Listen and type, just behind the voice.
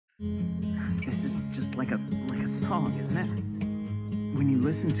This is just like a song, isn't it? When you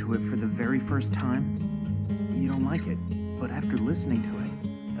listen to it for the very first time, you don't like it. But after listening to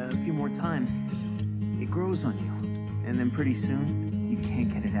it a few more times, it grows on you. And then pretty soon, you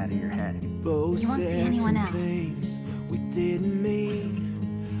can't get it out of your head. You won't see anyone else.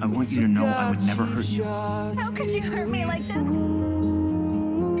 I want you to know I would never hurt you. How could you hurt me like this? I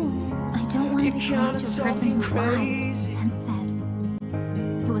don't want to be close to a person who lies and says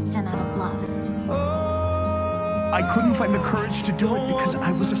it was done out of love. I couldn't find the courage to do it because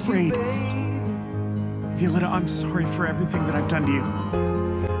I was afraid. Violetta, I'm sorry for everything that I've done to you.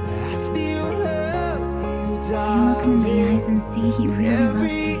 You look him in the eyes and see he really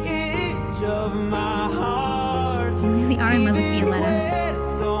loves you. You really are in love with Violetta.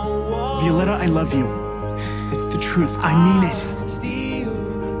 Violetta, I love you. It's the truth. I mean it.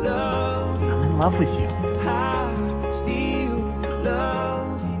 I'm in love with you.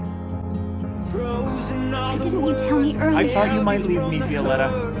 Why didn't you tell me earlier? I thought you might leave me, Violetta.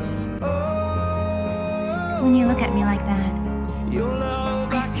 When you look at me like that,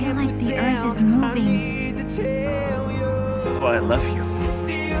 I feel like the earth is moving. That's why I love you.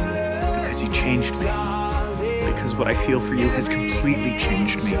 Because you changed me. Because what I feel for you has completely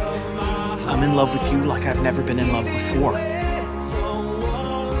changed me. I'm in love with you like I've never been in love before.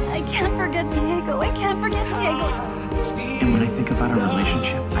 I can't forget Diego. I can't forget Diego. And when I think about our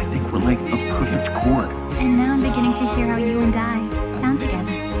relationship, I think we're like a perfect chord. And now I'm beginning to hear how you and I sound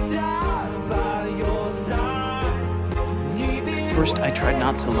together. First, I tried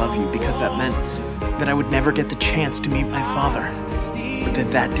not to love you because that meant that I would never get the chance to meet my father. But then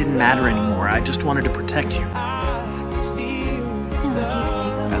that didn't matter anymore. I just wanted to protect you.